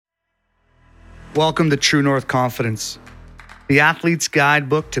Welcome to True North Confidence, the athlete's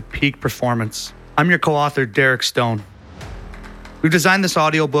guidebook to peak performance. I'm your co-author, Derek Stone. We've designed this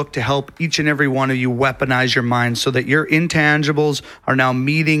audiobook to help each and every one of you weaponize your mind so that your intangibles are now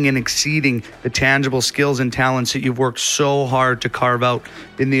meeting and exceeding the tangible skills and talents that you've worked so hard to carve out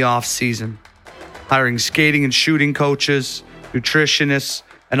in the off season. Hiring skating and shooting coaches, nutritionists,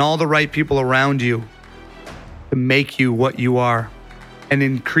 and all the right people around you to make you what you are and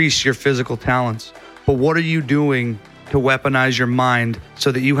increase your physical talents. But what are you doing to weaponize your mind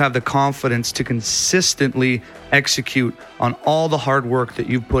so that you have the confidence to consistently execute on all the hard work that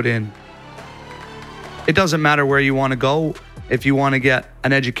you've put in? It doesn't matter where you want to go. If you want to get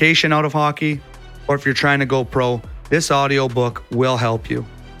an education out of hockey or if you're trying to go pro, this audiobook will help you.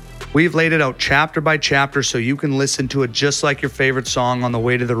 We've laid it out chapter by chapter so you can listen to it just like your favorite song on the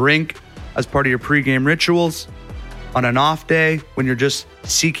way to the rink, as part of your pregame rituals, on an off day when you're just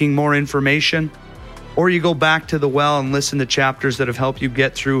seeking more information, or you go back to the well and listen to chapters that have helped you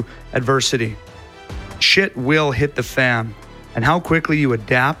get through adversity. Shit will hit the fan, and how quickly you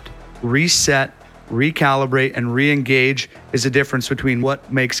adapt, reset, recalibrate, and re-engage is the difference between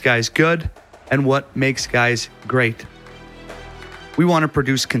what makes guys good and what makes guys great. We want to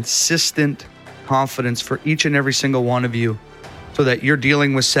produce consistent confidence for each and every single one of you so that you're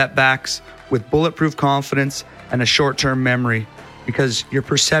dealing with setbacks with bulletproof confidence and a short-term memory, because your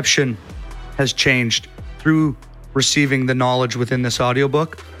perception has changed through receiving the knowledge within this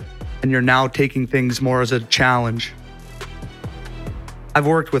audiobook, and you're now taking things more as a challenge. I've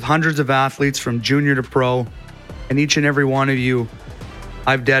worked with hundreds of athletes from junior to pro, and each and every one of you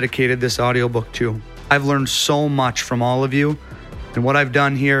I've dedicated this audiobook to. I've learned so much from all of you, and what I've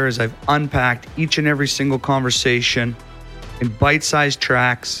done here is I've unpacked each and every single conversation in bite-sized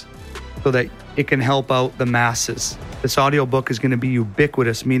tracks so that it can help out the masses. This audiobook is going to be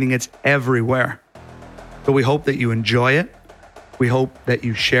ubiquitous, meaning it's everywhere. So we hope that you enjoy it. We hope that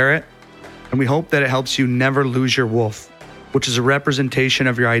you share it. And we hope that it helps you never lose your wolf, which is a representation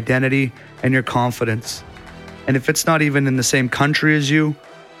of your identity and your confidence. And if it's not even in the same country as you,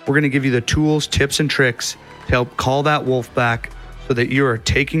 we're going to give you the tools, tips, and tricks to help call that wolf back so that you are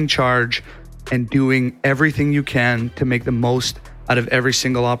taking charge and doing everything you can to make the most out of every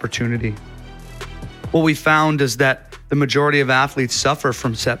single opportunity. What we found is that the majority of athletes suffer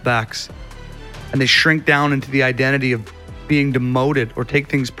from setbacks, and they shrink down into the identity of being demoted or take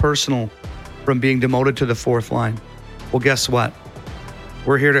things personal from being demoted to the fourth line. Well, guess what?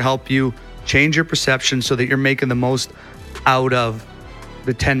 We're here to help you change your perception so that you're making the most out of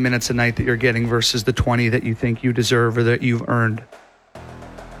the 10 minutes a night that you're getting versus the 20 that you think you deserve or that you've earned.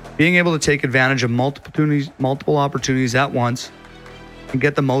 Being able to take advantage of multiple opportunities at once and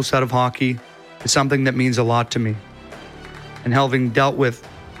get the most out of hockey is something that means a lot to me. And having dealt with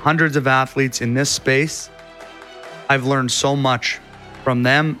hundreds of athletes in this space, I've learned so much from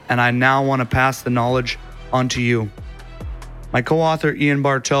them, and I now want to pass the knowledge on to you. My co-author, Ian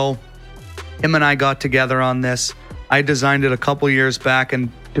Bartow, him and I got together on this. I designed it a couple years back, and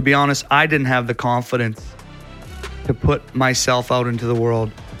to be honest, I didn't have the confidence to put myself out into the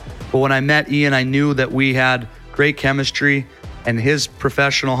world. But when I met Ian, I knew that we had great chemistry, and his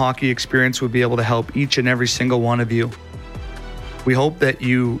professional hockey experience would be able to help each and every single one of you. We hope that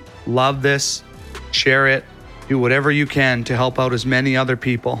you love this, share it, do whatever you can to help out as many other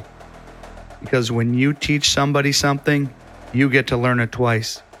people. Because when you teach somebody something, you get to learn it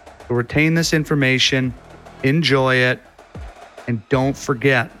twice. So retain this information, enjoy it, and don't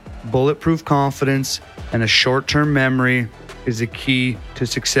forget, bulletproof confidence and a short-term memory is the key to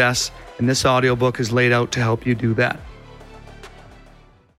success, and this audiobook is laid out to help you do that.